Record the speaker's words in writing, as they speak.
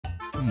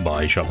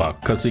Bye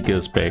Shabak, Kasika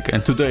is back,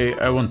 and today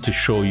I want to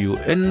show you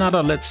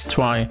another Let's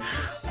Try.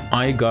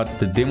 I got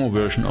the demo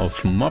version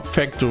of Mob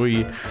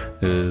Factory.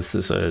 This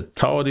is a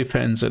tower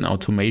defense and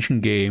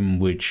automation game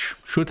which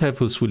should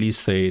have its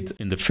release date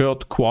in the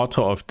third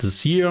quarter of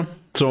this year.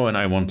 So, and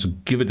I want to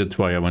give it a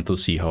try. I want to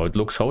see how it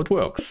looks, how it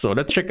works. So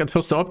let's check at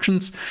first the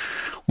options.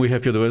 We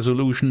have here the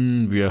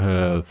resolution, we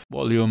have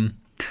volume,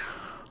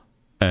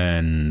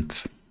 and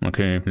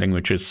okay,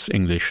 languages,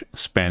 English,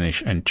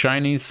 Spanish, and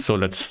Chinese. So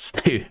let's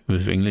stay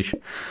with English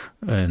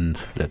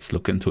and let's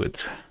look into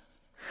it.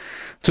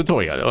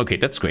 Tutorial. Okay,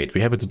 that's great.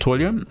 We have a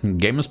tutorial.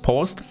 Game is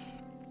paused.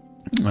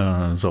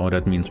 So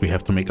that means we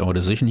have to make our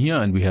decision here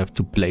and we have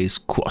to place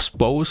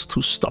crossbows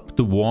to stop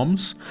the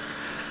worms.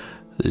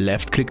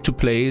 Left click to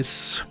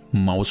place,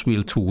 mouse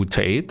wheel to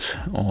rotate,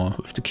 or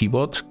with the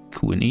keyboard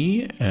Q and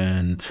E,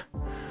 and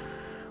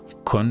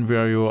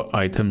convert your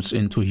items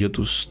into here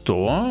to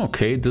store.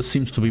 Okay, this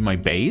seems to be my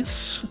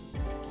base.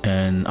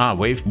 And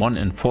wave 1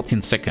 in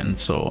 14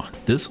 seconds. So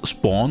this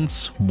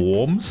spawns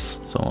worms.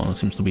 So it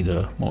seems to be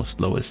the most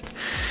lowest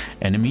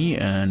enemy.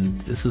 And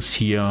this is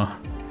here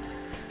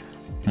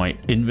my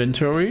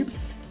inventory.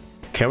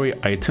 Carry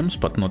items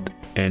but not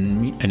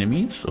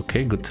enemies.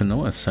 Okay, good to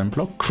know.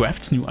 Assembler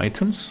crafts new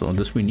items. So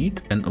this we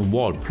need. And a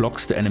wall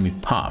blocks the enemy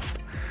path.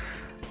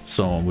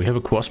 So we have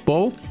a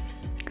crossbow.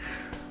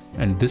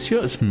 And this here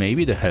is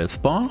maybe the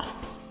health bar.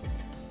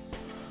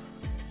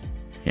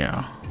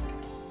 Yeah,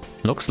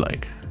 looks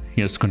like.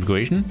 Here's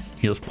configuration,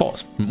 here's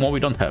pause. More we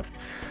don't have.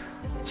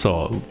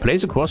 So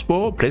place a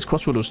crossbow, place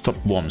crossbow to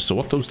stop worms. So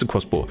what does the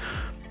crossbow?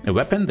 A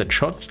weapon that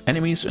shoots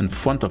enemies in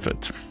front of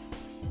it.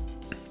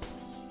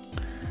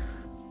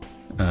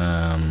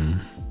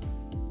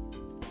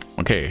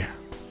 Okay,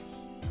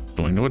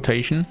 doing the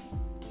rotation.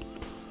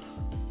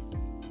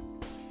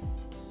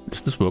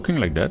 Is this working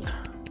like that?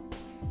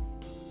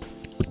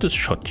 Put this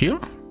shot here.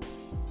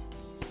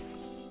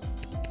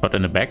 Shot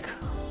in the back.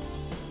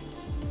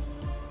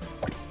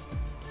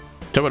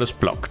 Tower is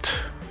blocked.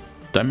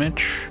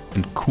 Damage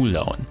and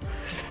cooldown.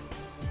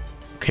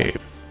 Okay.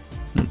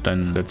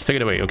 Then let's take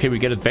it away. Okay, we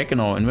get it back in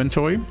our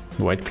inventory.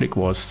 Right click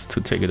was to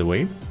take it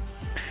away.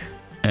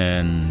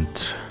 And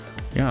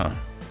yeah.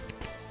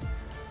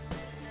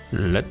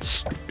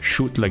 Let's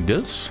shoot like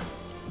this.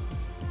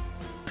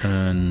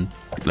 And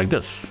like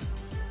this.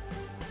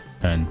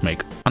 And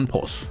make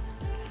unpause.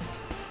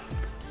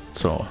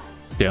 So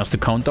there's the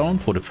countdown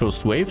for the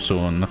first wave,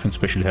 so nothing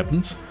special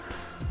happens.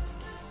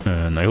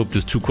 And I hope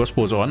these two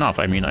crossbows are enough.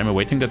 I mean, I'm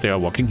awaiting that they are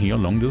walking here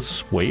along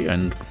this way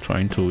and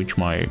trying to reach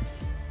my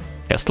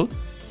castle,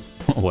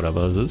 or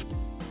whatever this is.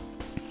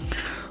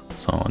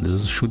 So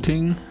this is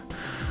shooting.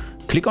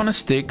 Click on a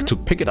stick to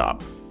pick it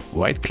up.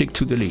 Right click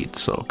to delete.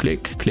 So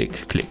click,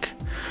 click, click.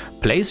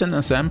 Place an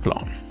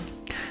assembler.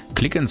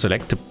 Click and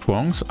select the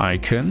bronze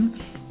icon.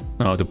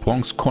 The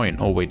bronze coin.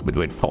 Oh, wait,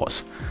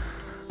 pause.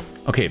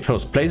 Okay,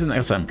 first, place an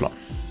assembler.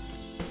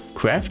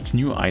 Crafts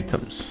new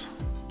items.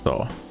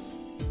 So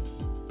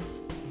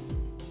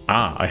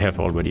I have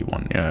already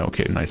one. Yeah,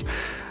 okay, nice.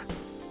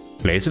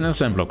 Place an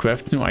assembler,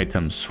 craft new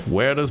items.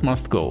 Where this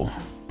must go?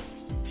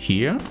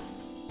 Here?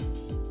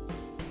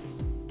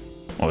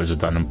 Or is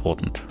it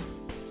unimportant?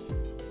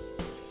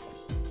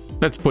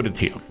 Let's put it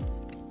here.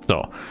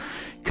 So,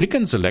 click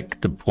and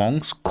select the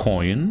bronze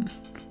coin.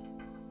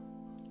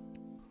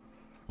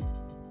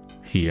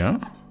 Here.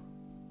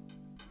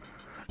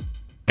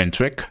 And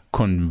track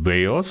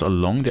conveyors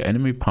along the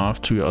enemy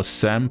path to your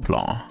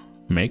assembler.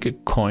 Make a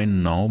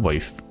coin now by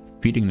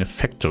feeding the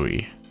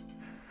factory.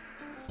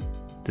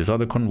 These are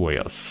the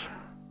conveyors.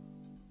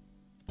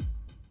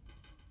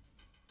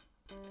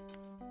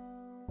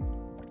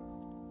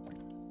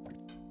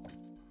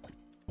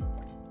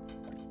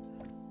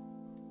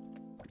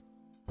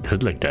 Is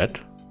it like that?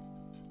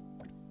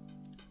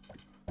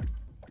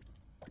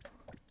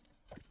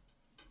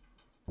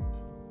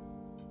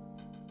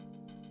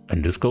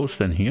 And this goes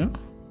then here?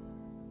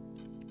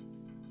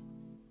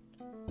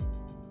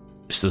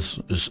 Is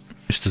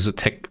this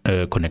attack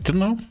connected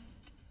now?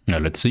 Yeah,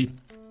 let's see.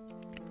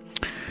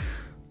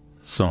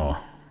 So,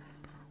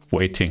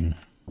 waiting.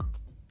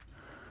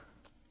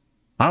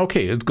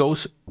 Okay, it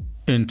goes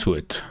into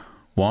it.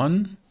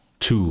 1,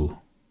 2.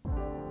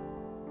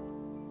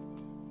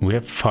 We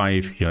have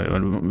 5 here.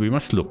 We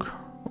must look.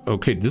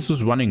 Okay, this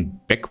is running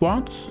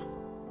backwards.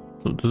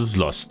 So this is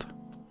lost.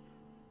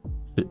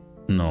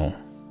 No.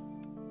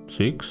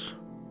 6,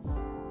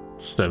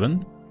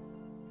 7.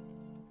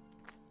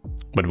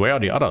 But where are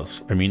the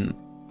others? I mean,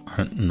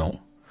 no.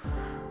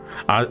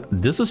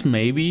 This is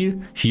maybe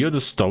here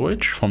the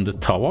storage from the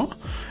tower.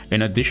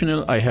 In addition,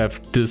 I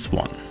have this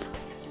one.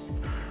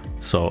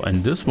 So,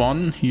 and this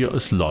one here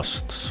is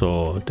lost.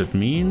 So that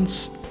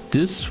means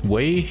this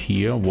way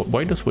here,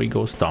 why this way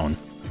goes down?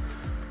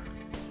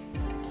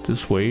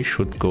 This way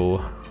should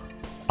go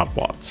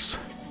upwards.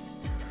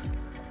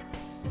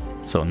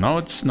 So now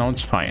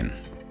it's fine.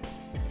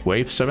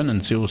 Wave 7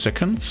 in 0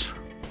 seconds.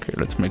 Okay,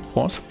 let's make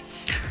pause.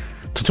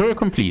 Tutorial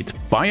complete.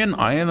 Buy an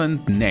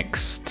island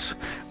next.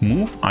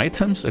 Move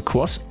items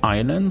across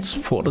islands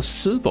for the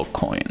silver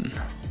coin.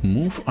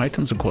 Move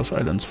items across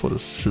islands for the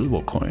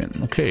silver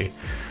coin. Okay.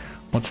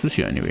 What's this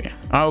here anyway?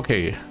 Ah,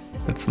 okay.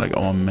 That's like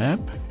our map.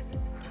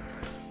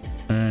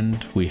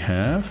 And we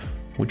have...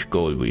 Which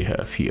gold we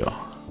have here?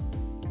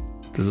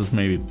 This is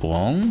maybe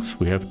bronze.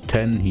 We have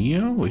 10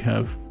 here. We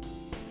have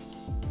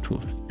 2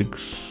 of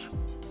 6.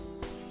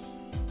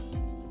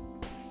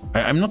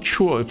 I'm not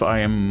sure if I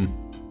am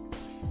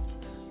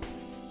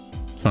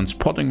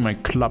transporting my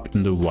club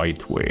in the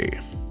right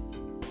way.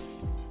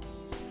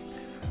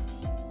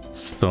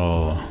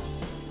 So,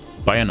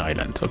 buy an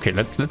island. Okay,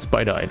 let's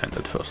buy the island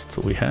at first.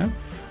 So we have...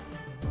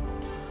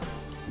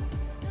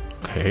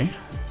 Okay,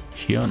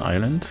 here an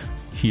island,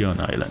 here an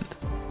island.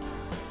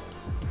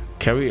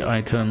 Carry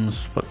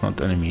items, but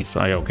not enemies.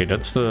 Ah, yeah, okay,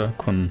 that's the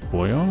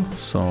convoyer.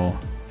 So,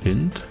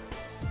 hint.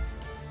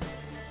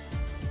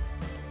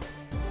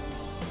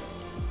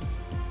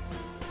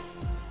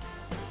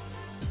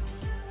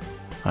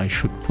 I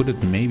should put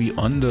it maybe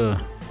on the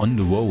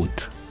road.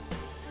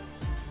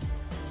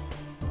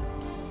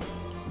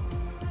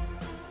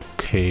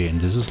 Okay, and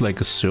this is like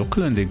a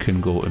circle and they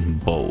can go in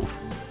both.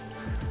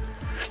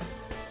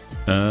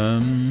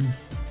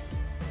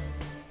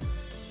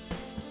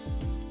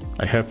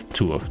 I have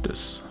 2 of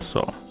this,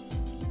 so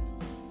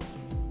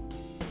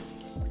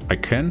I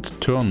can't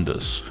turn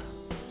this.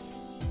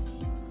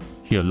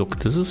 Here, look,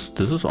 this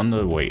is on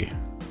the way.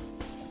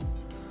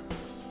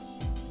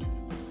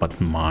 But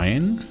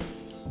mine,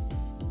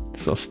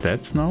 these are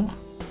stats now.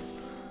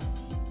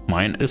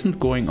 Mine isn't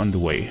going on the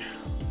way.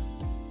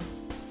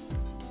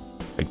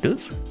 Like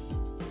this?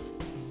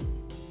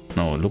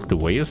 No, look, the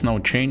way is now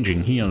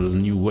changing. Here, there's a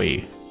new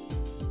way.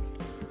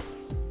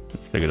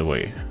 Let's take it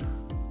away.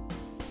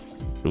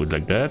 Do it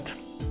like that.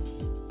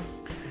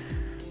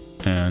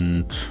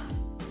 And...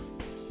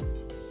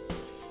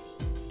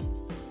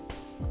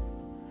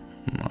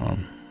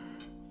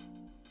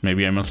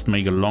 maybe I must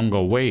make a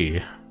longer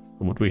way.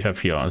 What we have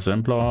here?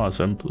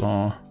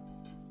 Assembler.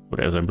 What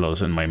assembler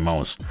is in my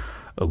mouse?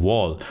 A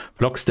wall.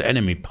 Blocks the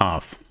enemy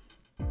path.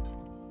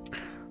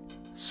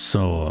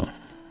 So...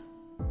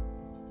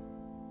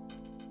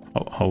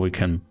 how we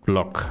can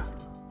block.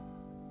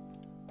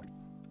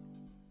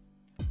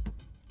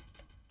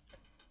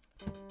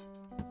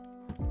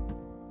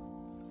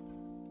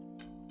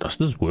 Does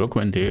this work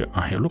when they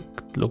are here?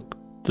 Look,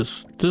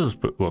 this is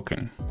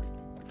working.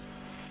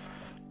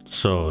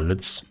 So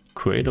let's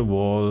create a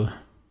wall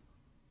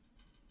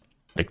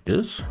like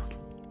this.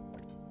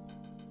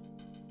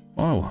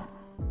 Oh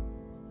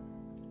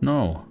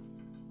no.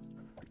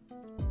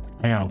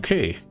 Yeah,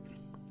 okay.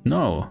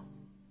 No.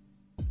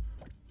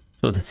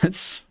 So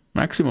that's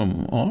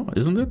maximum, oh,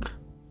 isn't it?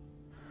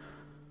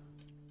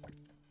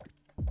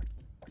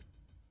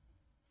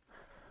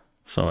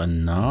 So,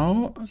 and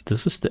now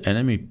this is the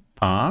enemy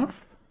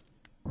path.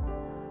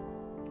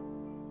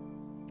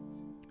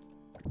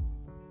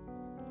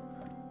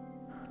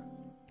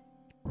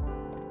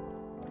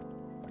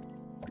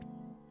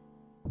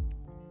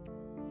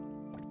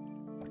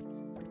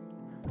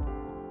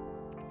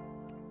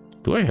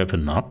 Do I have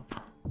enough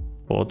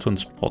for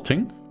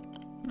transporting?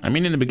 I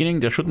mean, in the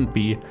beginning there shouldn't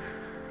be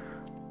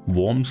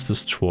worms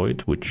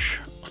destroyed, which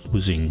are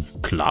losing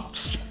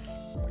clubs.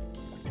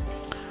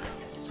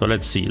 So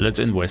let's see, let's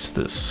invest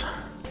this.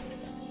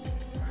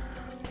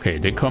 Okay,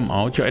 they come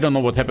out here. I don't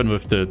know what happened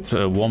with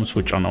the worms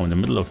which are now in the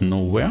middle of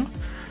nowhere.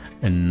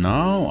 And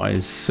now I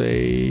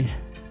say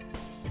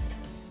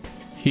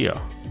here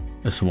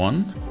is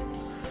one.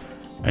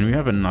 And we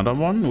have another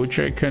one which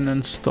I can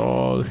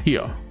install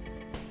here.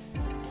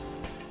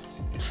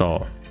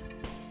 So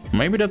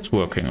maybe that's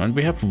working. And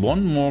we have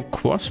one more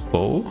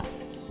crossbow,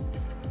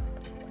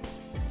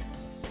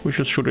 which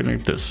is shooting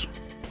like this.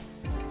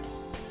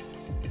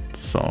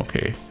 So,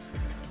 okay.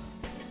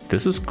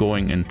 This is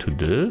going into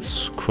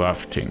this.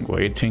 Crafting,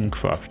 waiting,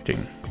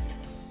 crafting.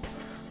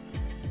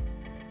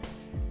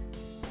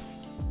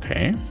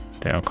 Okay,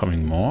 there are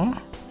coming more.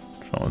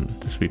 So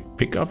this we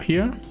pick up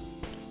here.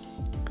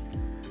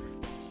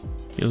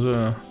 Here's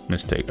a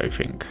mistake, I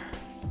think.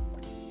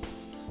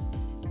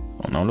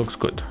 Oh, now looks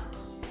good.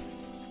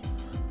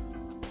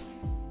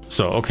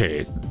 So,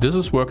 okay, this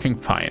is working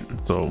fine.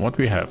 So what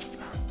we have...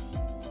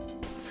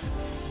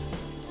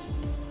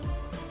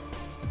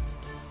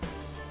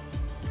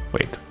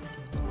 Wait.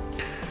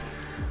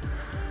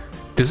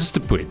 This is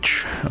the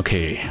bridge.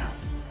 Okay.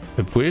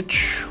 A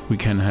bridge we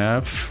can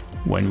have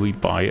when we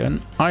buy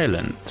an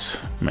island,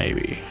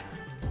 maybe.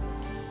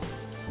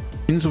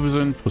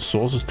 Insufficient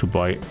resources to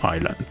buy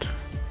island.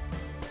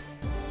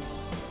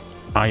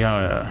 Ah,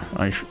 yeah,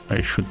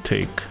 I should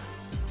take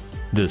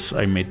this.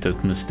 I made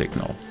that mistake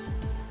now.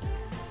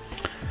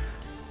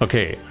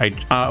 Okay,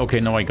 okay,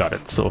 now I got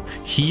it. So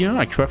here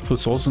I craft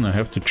resources and I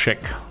have to check,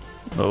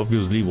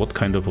 obviously, what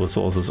kind of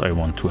resources I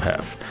want to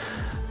have.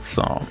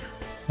 So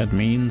that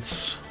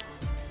means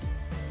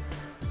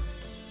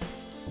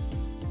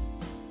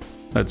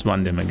let's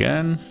run them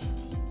again.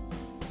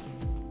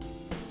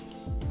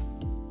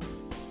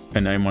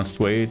 And I must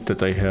wait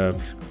that I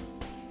have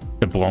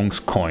a bronze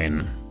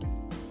coin.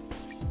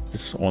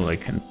 That's all I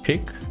can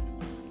pick.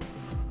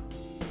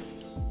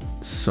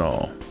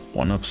 So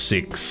 1 of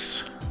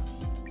 6.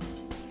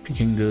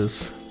 Picking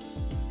this.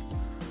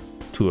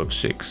 2 of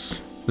 6.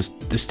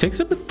 This takes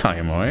a bit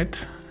time, right?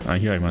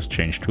 Here I must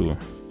change 2,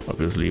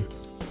 obviously.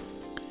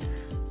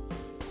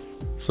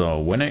 So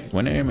when I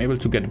am able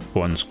to get a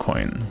bronze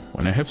coin,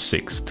 when I have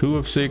 6, 2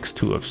 of 6,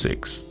 2 of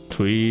 6,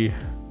 3,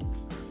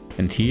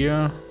 and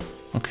here,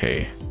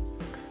 okay.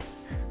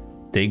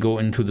 They go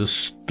into the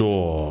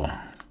store.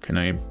 Can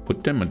I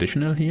put them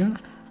additional here?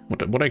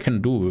 What I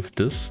can do with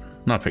this?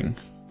 Nothing.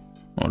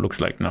 Oh, looks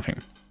like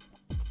nothing.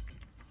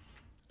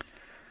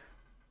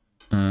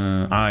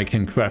 I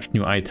can craft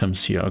new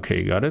items here.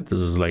 Okay, got it. This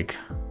is like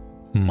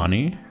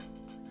money.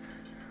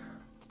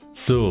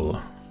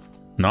 So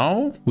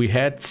now we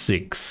had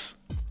 6.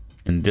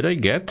 And did I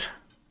get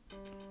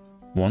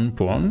 1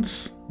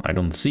 bronze? I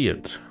don't see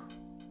it.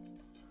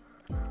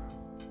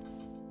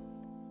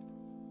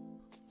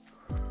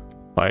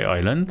 Buy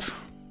island.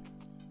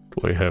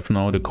 Do I have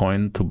now the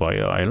coin to buy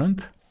an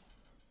island?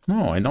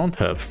 No, I don't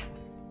have.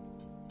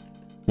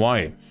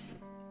 Why?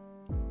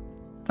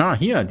 Ah,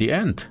 here at the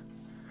end.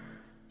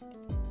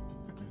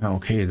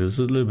 Okay, this is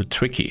a little bit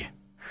tricky.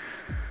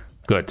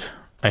 Good.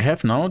 I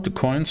have now the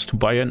coins to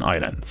buy an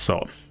island.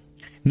 So,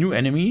 new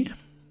enemy,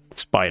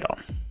 spider.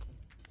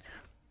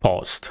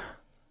 Paused.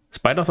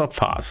 Spiders are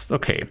fast.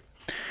 Okay.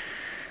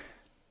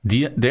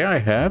 There I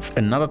have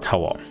another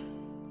tower.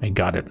 I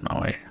got it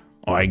now.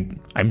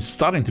 I'm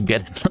starting to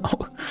get it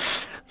now.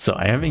 So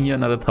I have here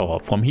another tower.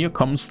 From here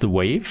comes the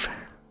wave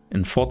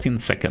in 14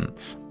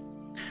 seconds.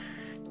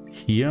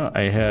 Here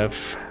I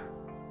have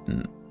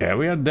an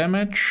area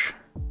damage.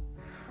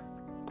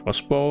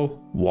 Crossbow,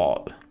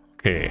 wall.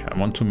 Okay, I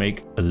want to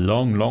make a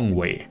long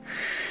way.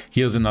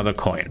 Here's another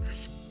coin.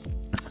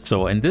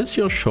 So, and this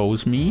here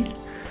shows me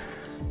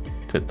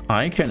that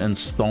I can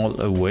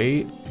install a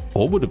way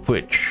over the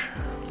bridge.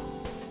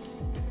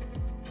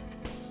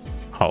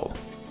 How?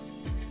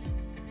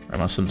 I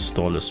must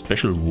install a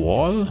special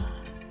wall?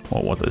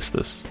 Or what is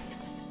this?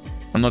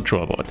 I'm not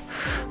sure about it.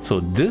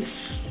 So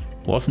this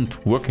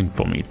wasn't working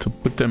for me to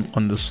put them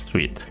on the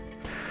street.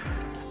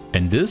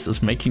 And this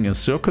is making a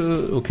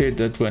circle, okay,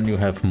 that when you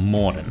have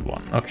more than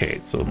one. Okay,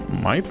 so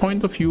my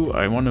point of view,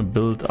 I want to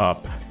build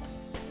up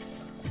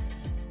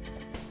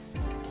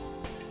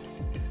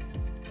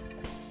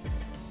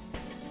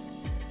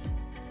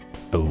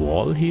a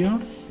wall here.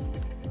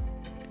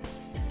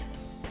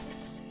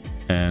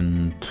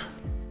 And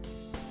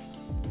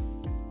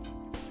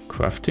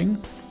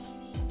crafting.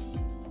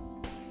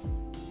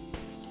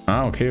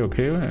 Ah, okay,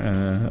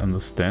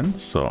 understand.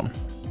 So.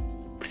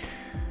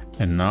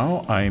 And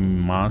now I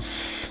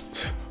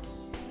must...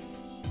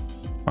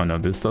 Oh no,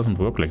 this doesn't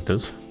work like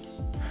this.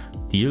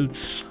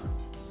 Deals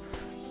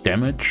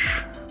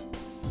damage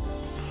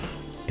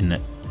in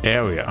an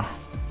area.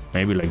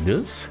 Maybe like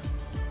this.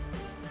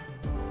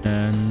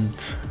 And...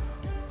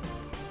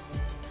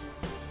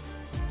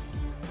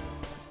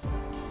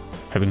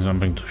 having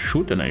something to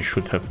shoot, and I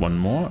should have one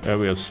more.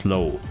 Area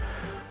slow.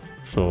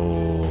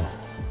 So...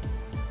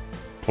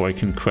 oh, I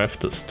can craft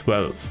this.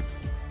 12.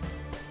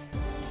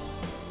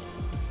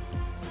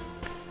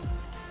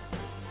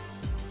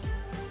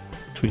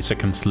 Three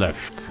seconds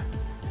left.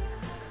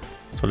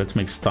 So let's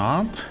make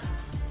start.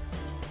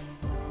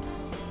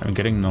 I'm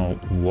getting now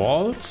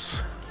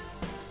walls.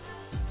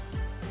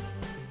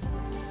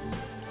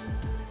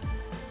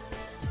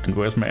 And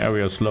where's my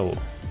area slow?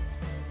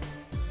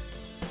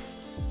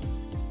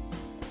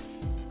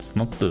 It's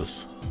not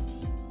this.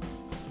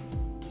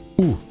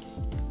 Ooh.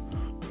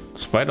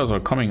 Spiders are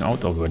coming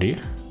out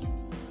already.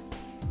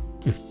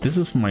 If this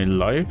is my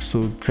life,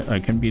 so I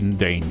can be in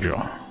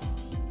danger.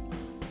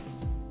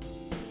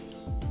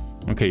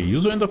 Okay,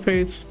 user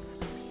interface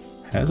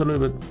has a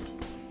little bit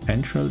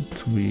potential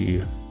to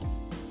be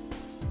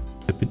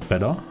a bit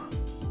better.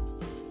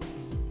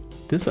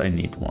 This I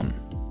need one.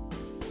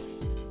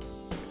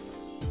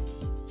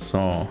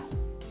 So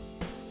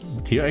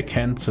here I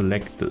can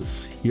select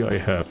this. Here I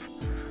have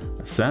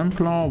a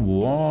sampler,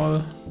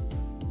 wall,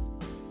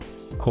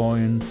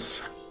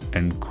 coins,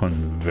 and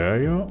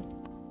conveyor.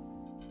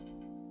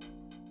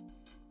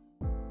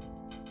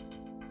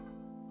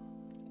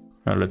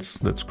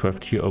 Let's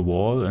craft here a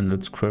wall, and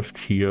let's craft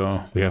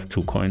here. We have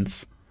 2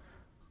 coins.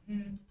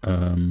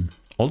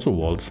 Also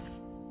walls.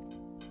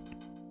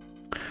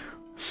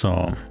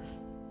 So,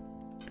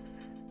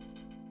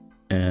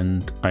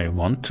 and I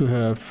want to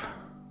have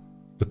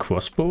a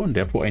crossbow, and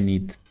therefore I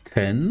need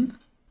 10.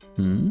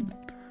 I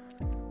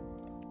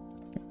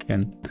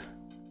can't.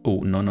 Oh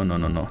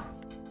no.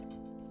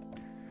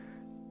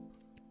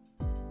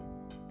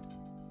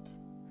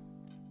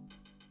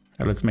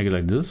 Let's make it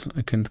like this.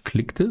 I can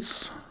click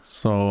this.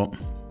 So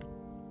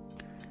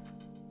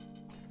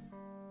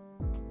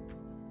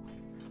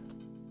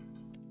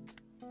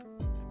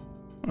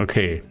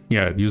okay,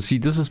 yeah, you see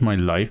this is my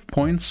life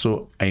point,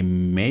 so I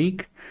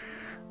make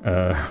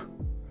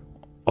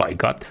I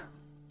got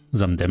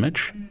some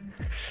damage,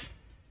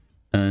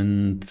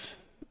 and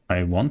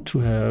I want to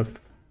have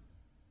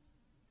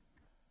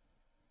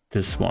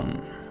this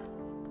one.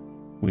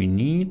 We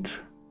need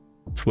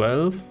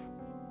 12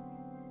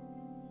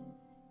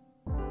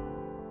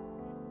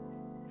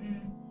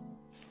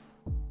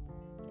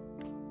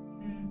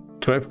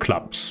 12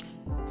 clubs.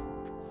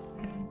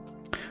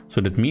 So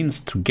that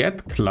means to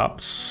get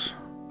clubs,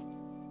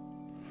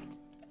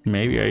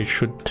 maybe I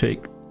should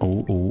take...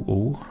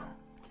 Oh.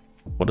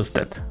 What is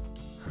that?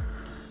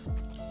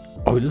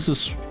 Oh, this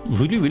is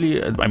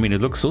really... I mean,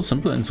 it looks so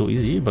simple and so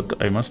easy,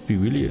 but I must be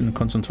really in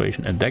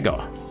concentration. A dagger.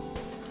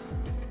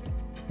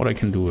 What I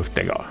can do with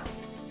dagger.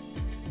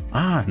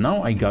 Ah,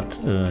 now I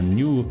got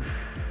new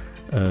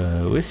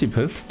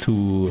recipes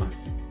to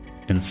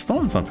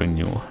install something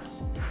new.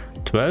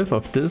 12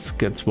 of this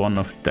gets 1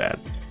 of that.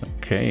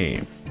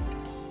 Okay.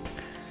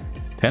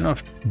 10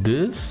 of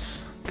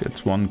this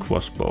gets 1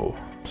 crossbow.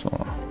 So,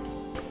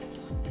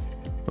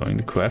 doing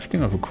the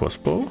crafting of a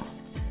crossbow.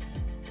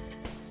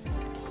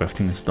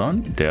 Crafting is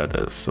done. There it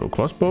is. So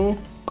crossbow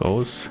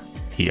goes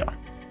here.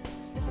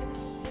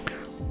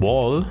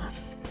 Wall.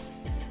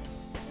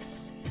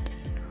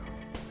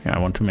 Yeah, I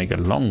want to make a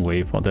long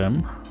way for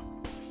them.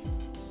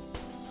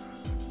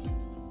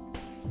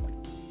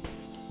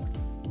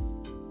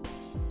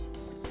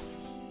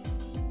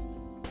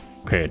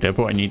 Okay,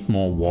 therefore I need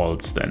more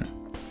walls then.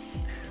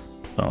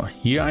 So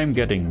here I'm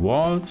getting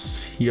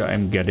walls, here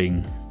I'm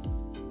getting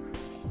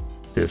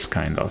this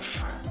kind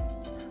of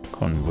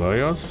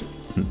conveyors,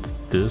 and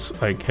this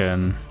I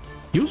can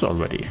use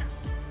already.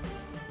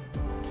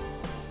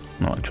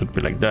 No, it should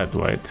be like that,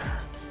 right?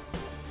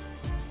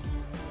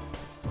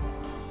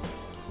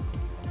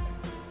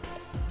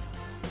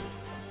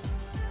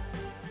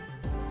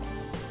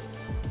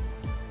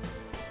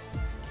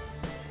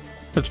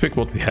 Let's pick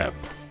what we have.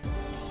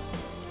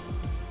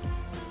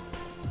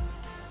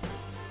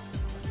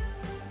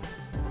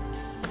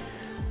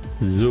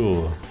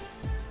 So,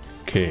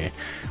 okay,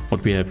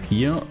 what we have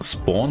here,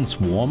 spawn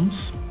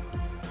swarms,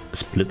 a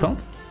splitter,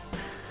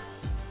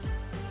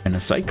 and a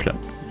cyclop,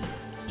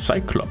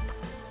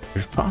 a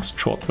fast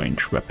short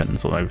range weapon.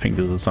 So I think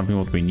this is something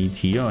what we need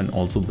here, and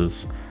also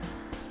this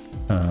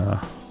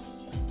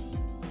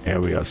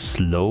area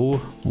slow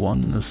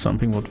one is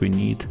something what we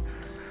need.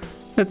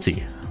 Let's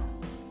see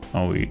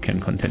how we can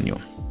continue.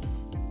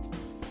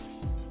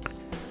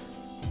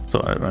 So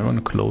I want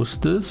to close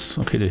this.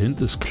 Okay, the hint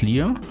is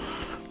clear.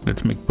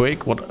 Let's make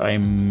break. What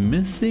I'm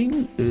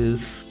missing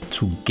is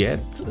to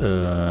get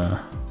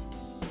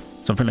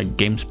something like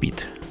game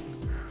speed.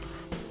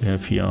 We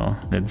have here,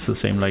 that's the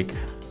same like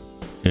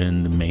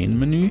in the main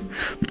menu.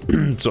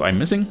 So I'm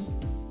missing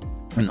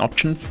an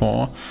option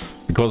for,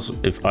 because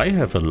if I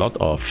have a lot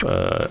of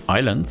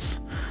islands,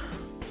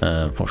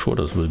 for sure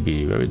this will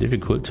be very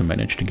difficult to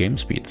manage the game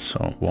speed.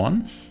 So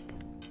 1.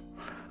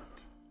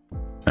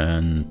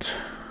 And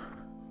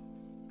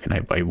can I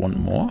buy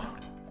 1 more?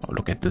 Oh,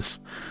 look at this.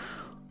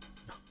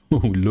 Oh,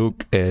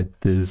 look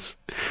at this.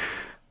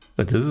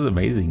 But this is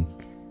amazing.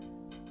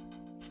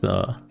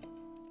 So,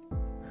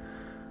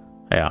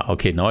 yeah,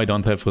 okay, now I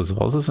don't have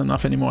resources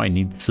enough anymore. I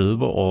need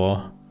silver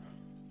or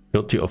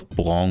 30 of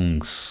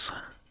bronze.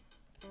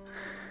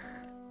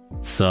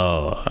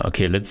 So,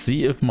 okay, let's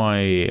see if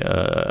my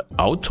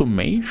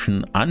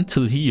automation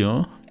until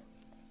here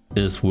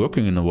is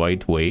working in the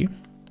right way.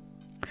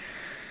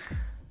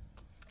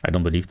 I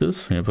don't believe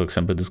this. Yeah, for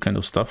example, this kind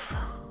of stuff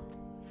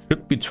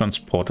should be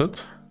transported.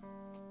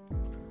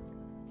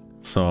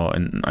 So,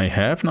 and I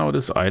have now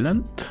this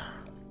island.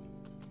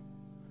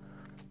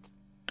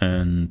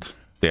 And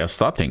they are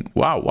starting.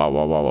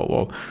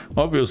 Wow.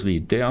 Obviously,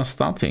 they are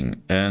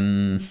starting.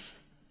 And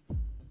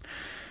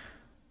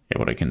yeah,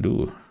 what I can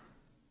do.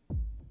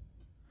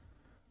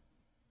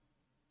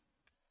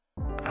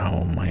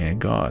 Oh my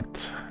god.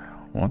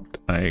 What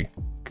I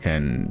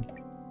can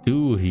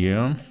do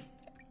here.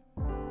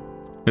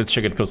 Let's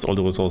check it first, all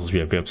the resources we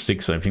have. We have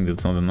 6. I think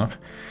that's not enough.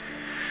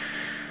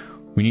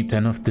 We need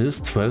 10 of this,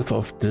 12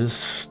 of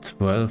this,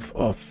 12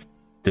 of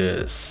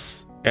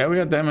this.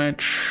 Area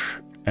damage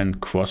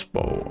and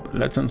crossbow.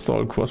 Let's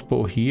install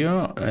crossbow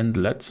here and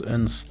let's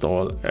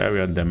install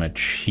area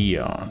damage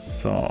here.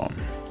 So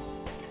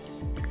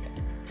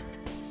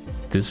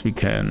this we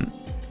can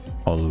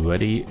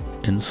already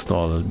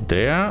install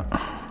there.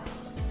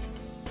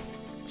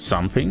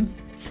 Something.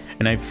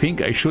 And I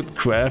think I should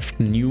craft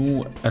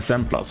new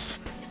assemblers.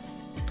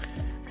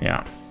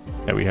 Yeah,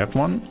 there we have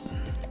one.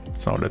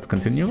 So let's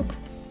continue.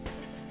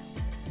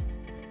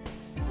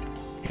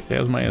 Okay,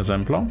 there's my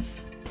assembler.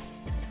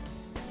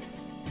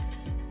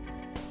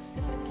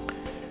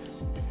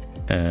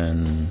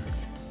 And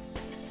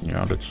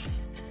yeah, let's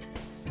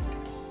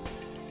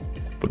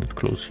put it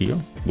close here.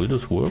 Will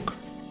this work?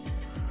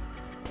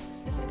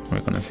 We're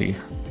gonna see.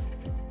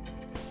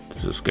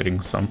 This is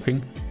getting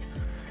something.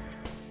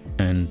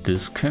 And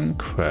this can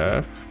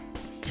craft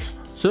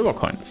silver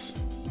coins.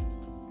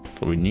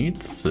 So we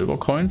need silver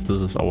coins.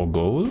 This is our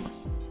goal.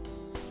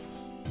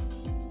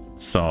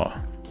 So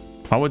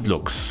how it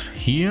looks.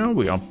 Here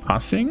we are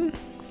passing.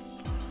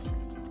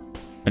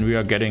 And we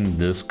are getting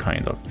this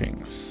kind of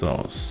thing.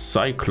 So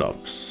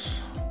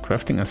cyclops.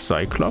 Crafting a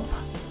cyclop.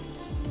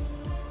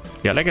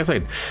 Yeah, like I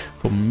said,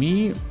 for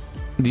me,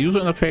 the user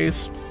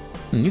interface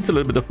needs a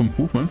little bit of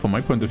improvement from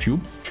my point of view.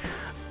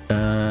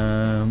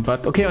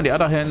 But okay, on the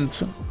other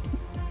hand,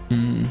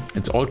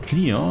 it's all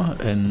clear,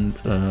 and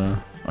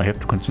I have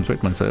to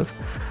concentrate myself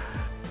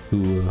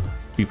to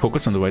be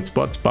focused on the right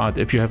spots. But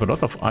if you have a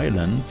lot of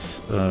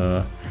islands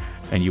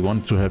and you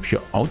want to have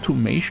your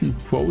automation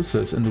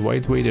process in the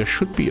right way, there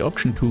should be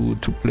option to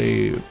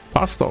play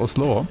faster or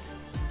slower.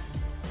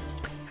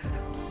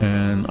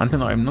 And until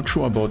now, I'm not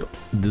sure about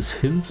these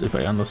hints, if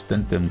I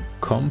understand them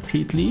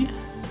completely.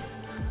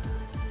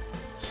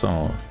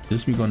 So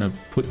this we're gonna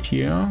put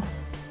here,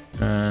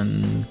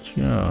 and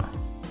yeah,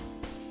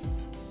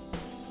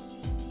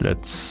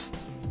 let's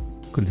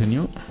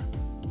continue.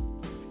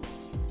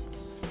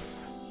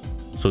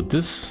 So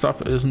this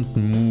stuff isn't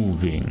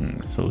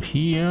moving. So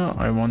here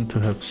I want to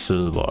have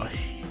silver.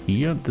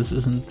 Here this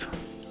isn't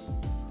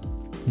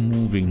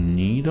moving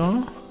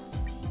neither.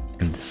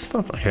 And this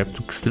stuff I have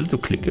to still to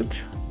click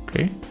it.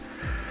 Okay.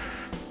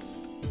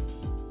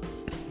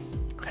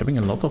 Having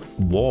a lot of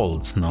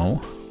walls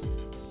now.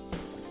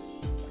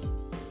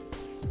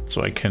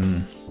 So I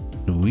can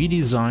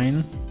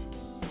redesign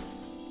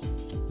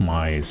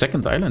my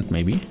second island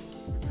maybe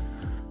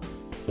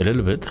a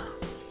little bit.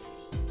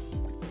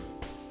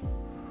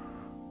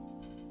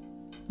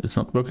 It's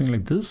not working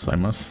like this. I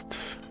must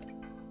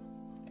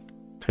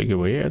take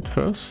away at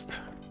first.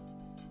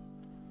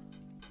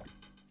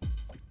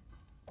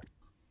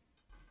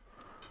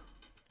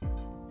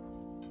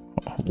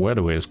 Where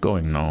the way is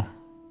going now?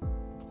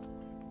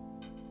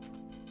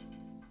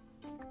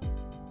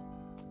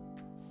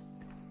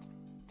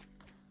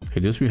 Okay,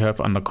 this we have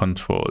under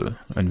control,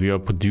 and we are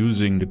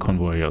producing the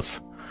conveyors.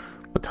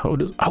 But how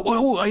does...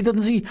 Oh, I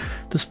didn't see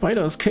the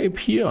spider escape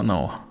here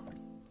now.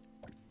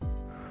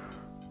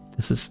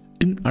 This is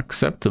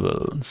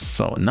unacceptable.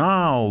 So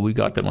now we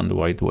got them on the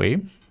right way.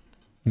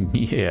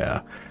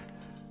 Yeah.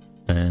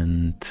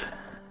 And...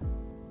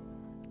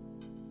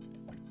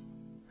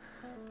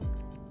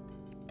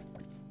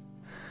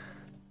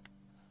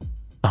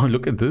 oh,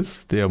 look at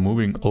this. They are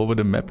moving over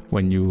the map.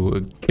 When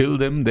you kill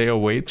them, they are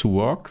way to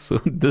walk.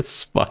 So this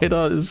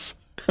spider is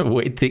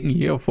waiting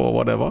here for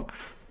whatever.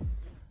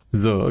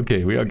 So,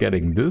 okay, we are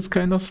getting this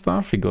kind of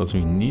stuff because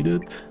we need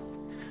it.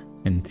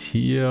 And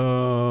here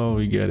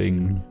we're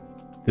getting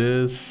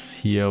this.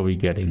 Here we're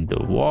getting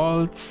the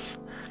walls.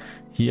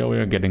 Here we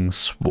are getting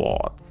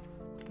sword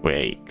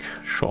break,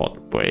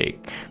 short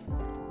break.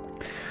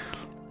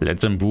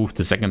 Let's improve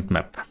the second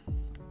map.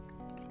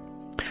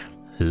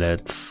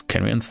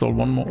 Can we install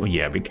one more?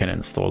 Yeah, we can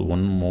install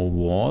one more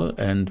wall,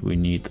 and we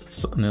need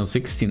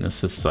 16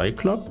 is the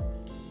Cyclops,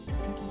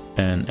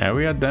 and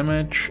area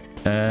damage,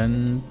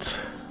 and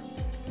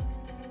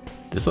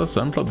this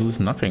assembler does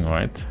nothing,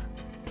 right?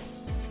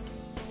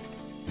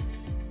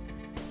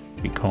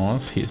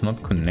 Because he's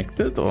not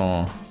connected,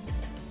 or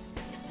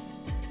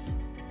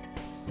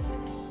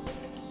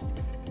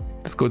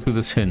let's go to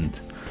this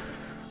hint.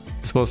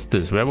 This was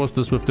this. Where was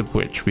this with the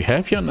bridge? We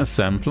have here an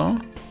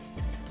assembler.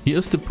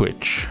 Here's the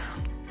bridge.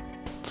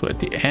 So at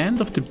the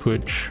end of the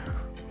bridge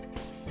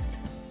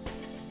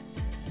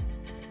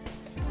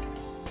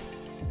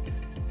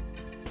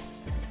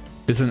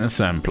is an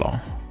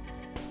assembler.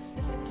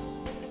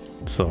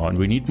 So, and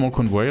we need more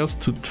conveyors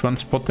to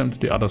transport them to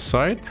the other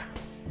side.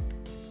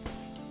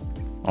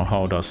 Or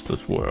how does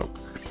this work?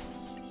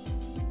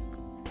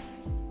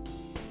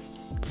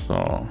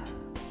 So,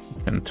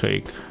 we can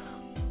take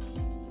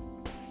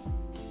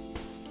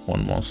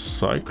one more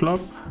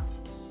Cyclops.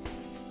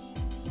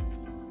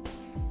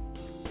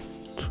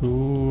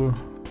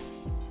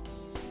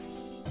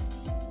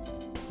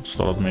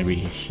 Start maybe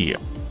here.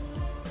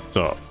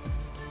 So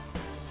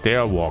they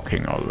are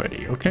walking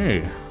already.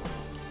 Okay.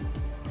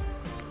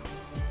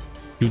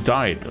 You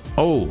died.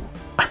 Oh.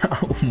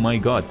 Oh my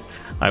god.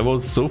 I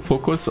was so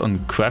focused on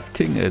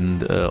crafting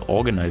and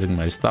organizing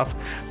my stuff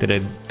that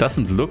it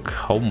doesn't look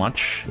how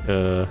much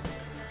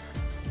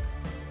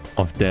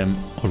of them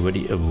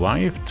already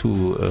arrived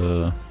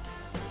to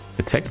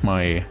attack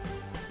my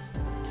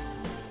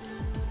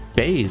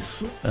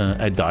base.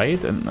 I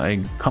died and I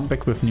come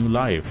back with new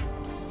life.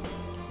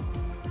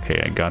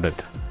 Okay, I got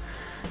it.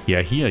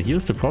 Yeah,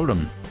 here's the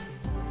problem.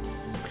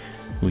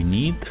 We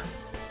need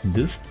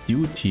this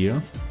dude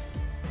here,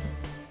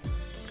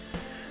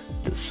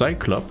 the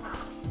Cyclops.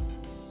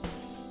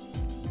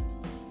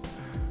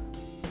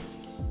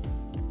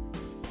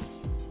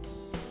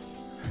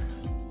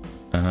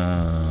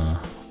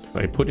 If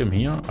I put him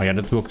here, oh yeah,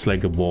 that looks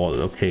like a wall.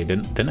 Okay,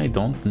 then I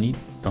don't need.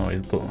 No,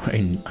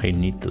 I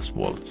need this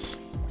walls.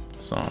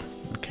 So,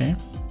 okay.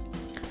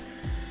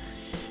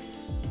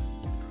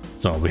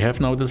 So we have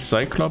now the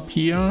Cyclops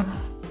here,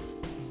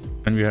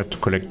 and we have to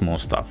collect more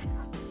stuff.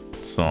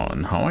 So,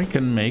 and how I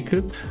can make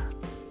it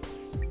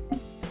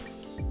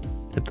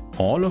that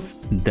all of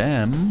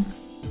them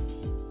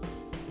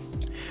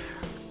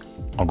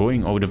are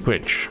going over the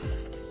bridge.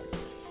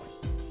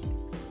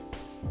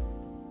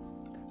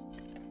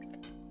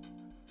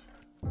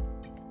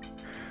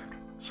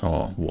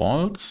 So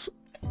walls.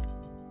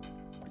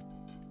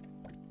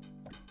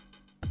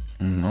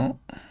 No.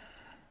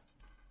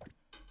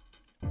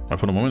 But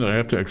for the moment I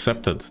have to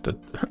accept it, that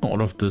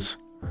all of this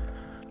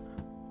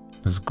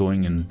is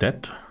going in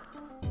that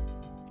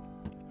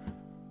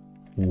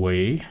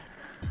way.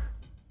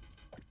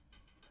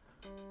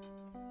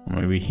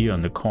 Maybe here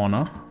in the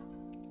corner.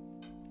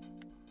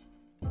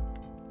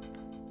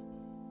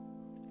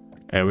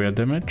 Area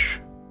damage,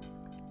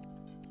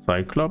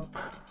 Cyclop,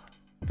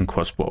 and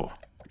crossbow.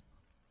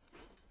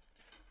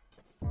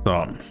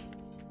 So,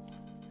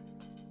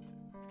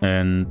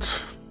 and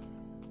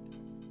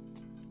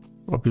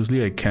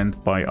obviously I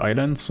can't buy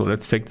islands, so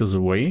let's take this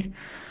away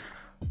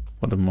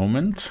for the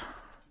moment.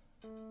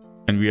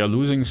 And we are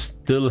losing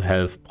still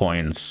health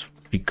points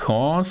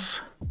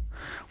because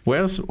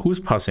who's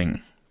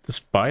passing? The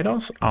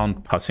spiders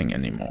aren't passing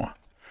anymore.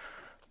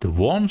 The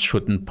worms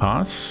shouldn't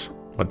pass,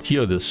 but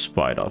here are the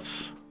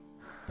spiders.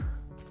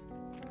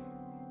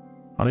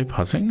 Are they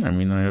passing? I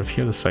mean, I have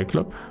here the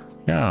Cyclop.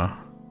 Yeah.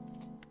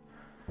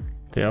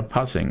 They are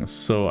passing.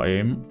 So I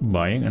am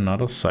buying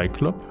another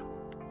Cyclop.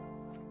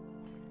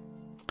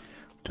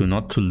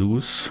 Not to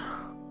lose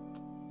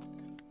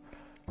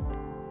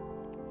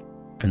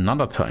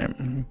another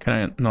time. Can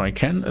I? No, I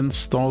can't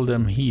install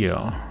them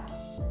here.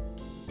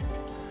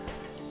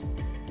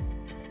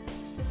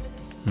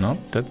 No,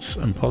 that's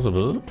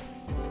impossible.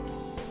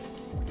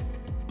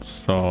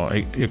 So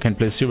you can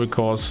place 0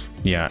 course.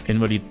 Yeah,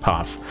 invalid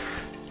path.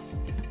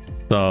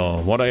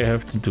 So what I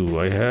have to do,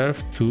 I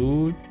have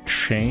to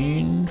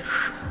change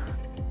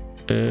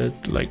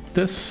it like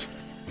this.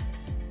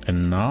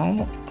 And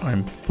now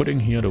I'm putting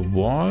here the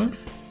wall.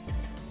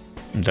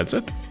 And that's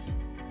it.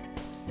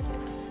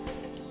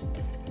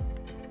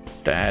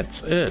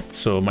 That's it.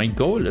 So my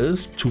goal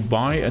is to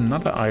buy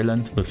another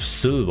island with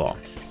silver.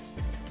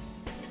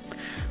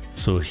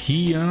 So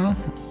here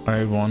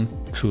I want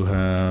to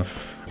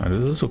have...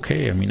 this is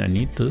okay. I mean, I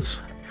need this.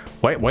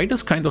 Why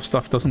this kind of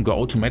stuff doesn't go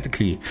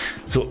automatically?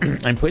 So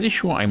I'm pretty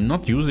sure I'm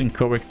not using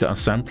correct the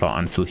assembler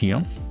until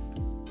here.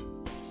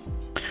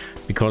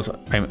 Because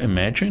I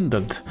imagine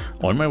that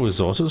all my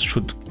resources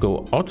should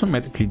go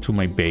automatically to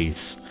my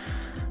base.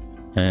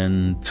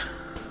 And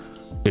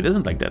it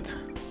isn't like that.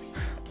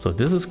 So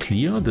this is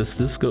clear. This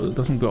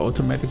doesn't go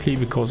automatically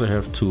because I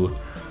have to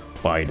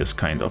buy this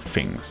kind of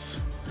things.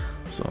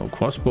 So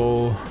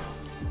crossbow,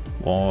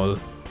 wall,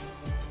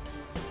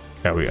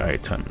 area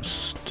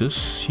items.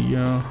 This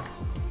here.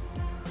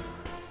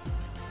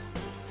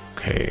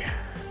 Okay.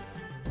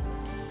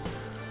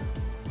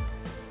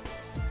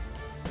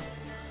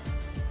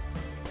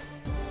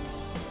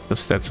 The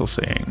stats are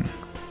saying.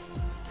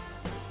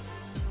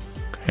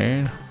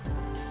 Okay.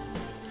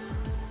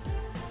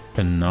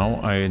 And now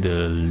I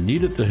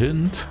deleted the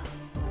hint.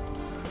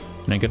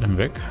 Can I get him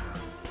back?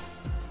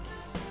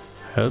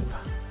 Help.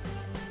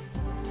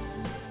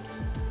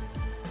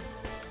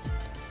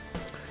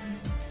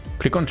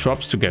 Click on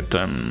drops to get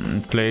them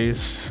in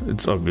place.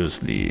 It's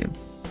obviously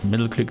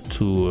middle click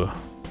to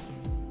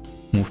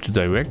move the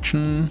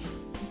direction.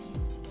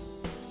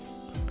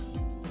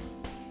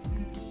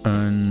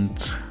 And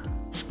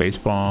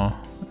spacebar,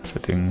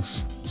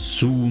 settings,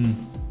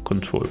 zoom,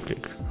 control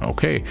click.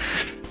 Okay,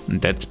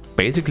 that's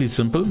basically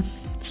simple.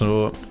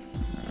 So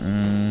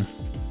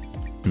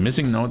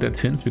missing now that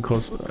hint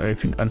because I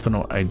think until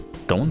now I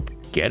don't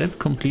get it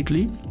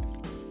completely.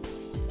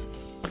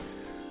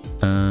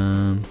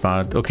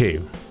 But okay,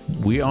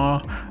 we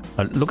are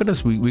look at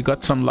this, we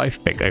got some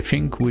life back. I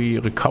think we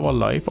recover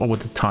life over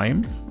the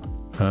time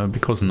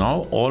because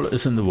now all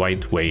is in the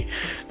right way.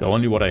 The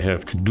only what I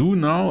have to do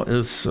now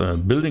is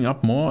building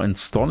up more,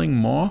 installing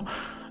more,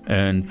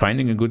 and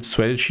finding a good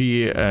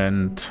strategy.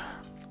 And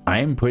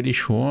I'm pretty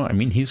sure, I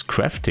mean, he's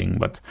crafting,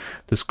 but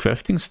this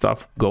crafting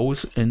stuff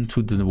goes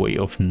into the way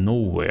of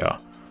nowhere.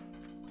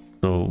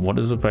 So what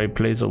is if I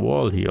place a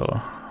wall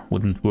here?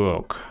 Wouldn't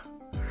work.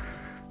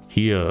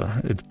 Here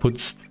it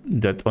puts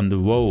that on the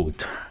road,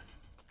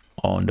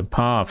 on the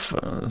path.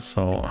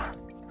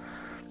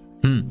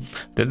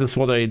 That is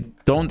what I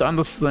don't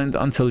understand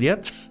until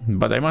yet.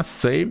 But I must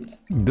say,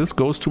 this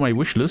goes to my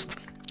wish list.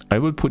 I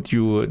will put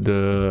you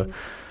the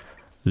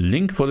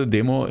link for the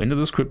demo in the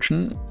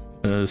description.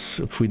 It's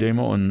a free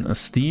demo on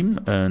Steam,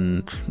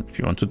 and if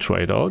you want to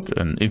try it out,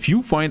 and if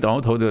you find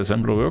out how the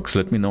assembler works,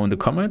 let me know in the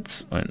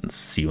comments, and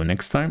see you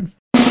next time.